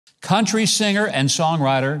Country singer and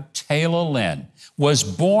songwriter Tayla Lynn was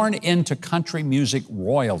born into country music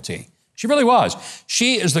royalty. She really was.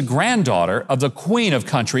 She is the granddaughter of the queen of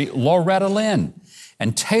country, Loretta Lynn.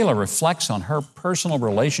 And Tayla reflects on her personal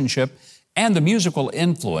relationship and the musical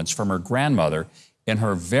influence from her grandmother in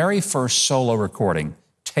her very first solo recording,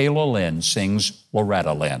 Tayla Lynn Sings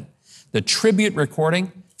Loretta Lynn. The tribute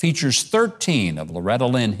recording features 13 of Loretta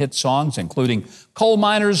Lynn hit songs, including Coal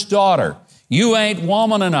Miner's Daughter, You Ain't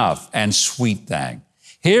Woman Enough, and Sweet Thing.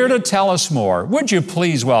 Here to tell us more, would you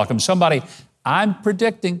please welcome somebody I'm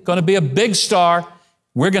predicting going to be a big star.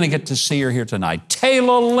 We're going to get to see her here tonight.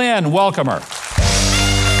 Tayla Lynn, welcome her.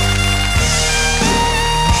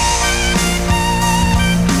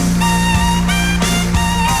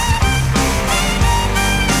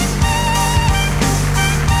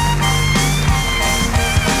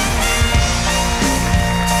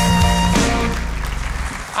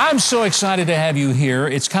 I'm so excited to have you here.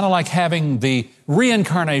 It's kind of like having the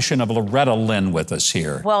reincarnation of Loretta Lynn with us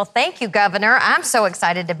here. Well, thank you, Governor. I'm so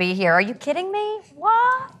excited to be here. Are you kidding me?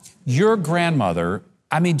 What? Your grandmother,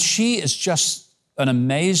 I mean, she is just an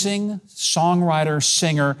amazing songwriter,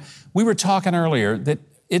 singer. We were talking earlier that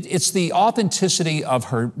it's the authenticity of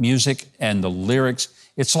her music and the lyrics.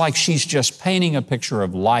 It's like she's just painting a picture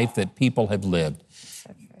of life that people have lived. So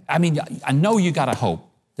true. I mean, I know you got to hope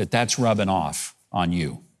that that's rubbing off on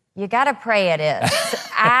you. You got to pray it is.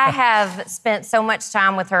 I have spent so much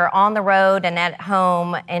time with her on the road and at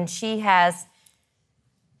home, and she has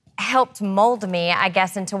helped mold me, I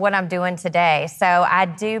guess, into what I'm doing today. So I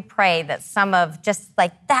do pray that some of just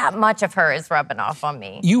like that much of her is rubbing off on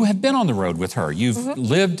me. You have been on the road with her. You've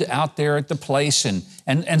lived out there at the place,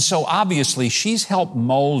 and so obviously she's helped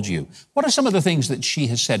mold you. What are some of the things that she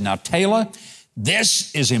has said? Now, Tayla,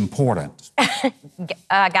 this is important.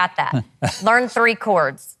 I got that. Learn 3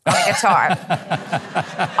 chords on a guitar.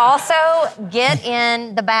 Also, get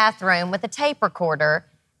in the bathroom with a tape recorder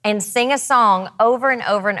and sing a song over and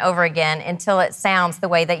over and over again until it sounds the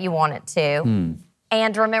way that you want it to.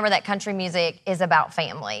 And remember that country music is about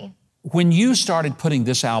family. When you started putting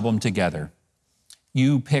this album together,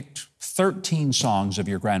 you picked 13 songs of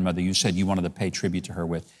your grandmother you said you wanted to pay tribute to her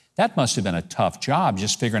with. That must have been a tough job,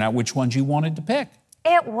 just figuring out which ones you wanted to pick.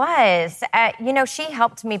 It was. You know, she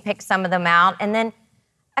helped me pick some of them out. And then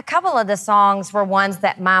a couple of the songs were ones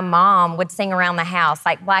that my mom would sing around the house,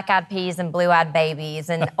 like Black Eyed Peas and Blue Eyed Babies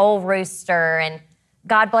and Old Rooster and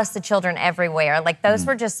God Bless the Children Everywhere. Like those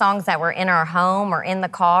were just songs that were in our home or in the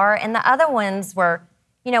car. And the other ones were,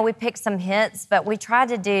 you know, we picked some hits, but we tried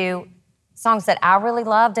to do songs that I really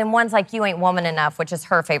loved, and ones like You Ain't Woman Enough, which is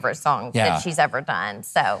her favorite song that she's ever done.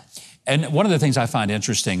 So, and one of the things I find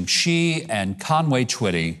interesting, she and Conway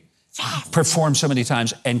Twitty performed so many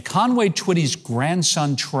times, and Conway Twitty's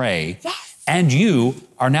grandson, Trey, and you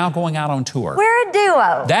are now going out on tour. We're a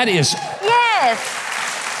duo. That is... Yes.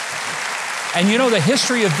 And you know the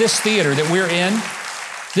history of this theater that we're in?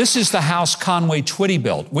 This is the house Conway Twitty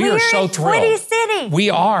built. We are so thrilled. Twitty City. We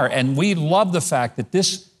are, and we love the fact that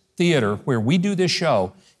this theater where we do this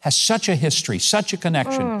show has such a history, such a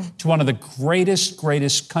connection to one of the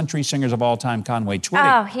greatest country singers of all time, Conway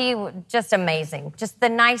Twitty. Oh, he was just amazing. Just the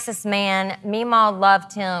nicest man. Meemaw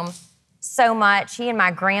loved him so much. He and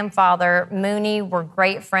my grandfather, Mooney, were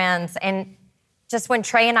great friends. And just when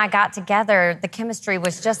Trey and I got together, the chemistry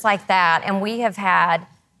was just like that. And we have had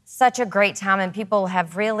such a great time, and people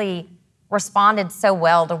have really responded so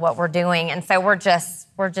well to what we're doing. And so we're just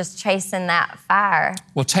chasing that fire.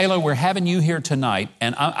 Well, Tayla, we're having you here tonight,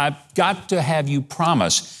 and I've got to have you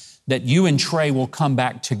promise that you and Trey will come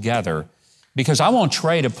back together, because I want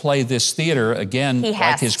Trey to play this theater again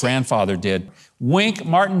like his grandfather did. Wink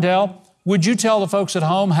Martindale, would you tell the folks at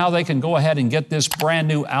home how they can go ahead and get this brand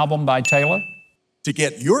new album by Tayla? To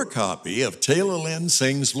get your copy of Tayla Lynn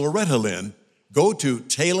Sings Loretta Lynn, go to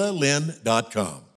TaylaLynn.com.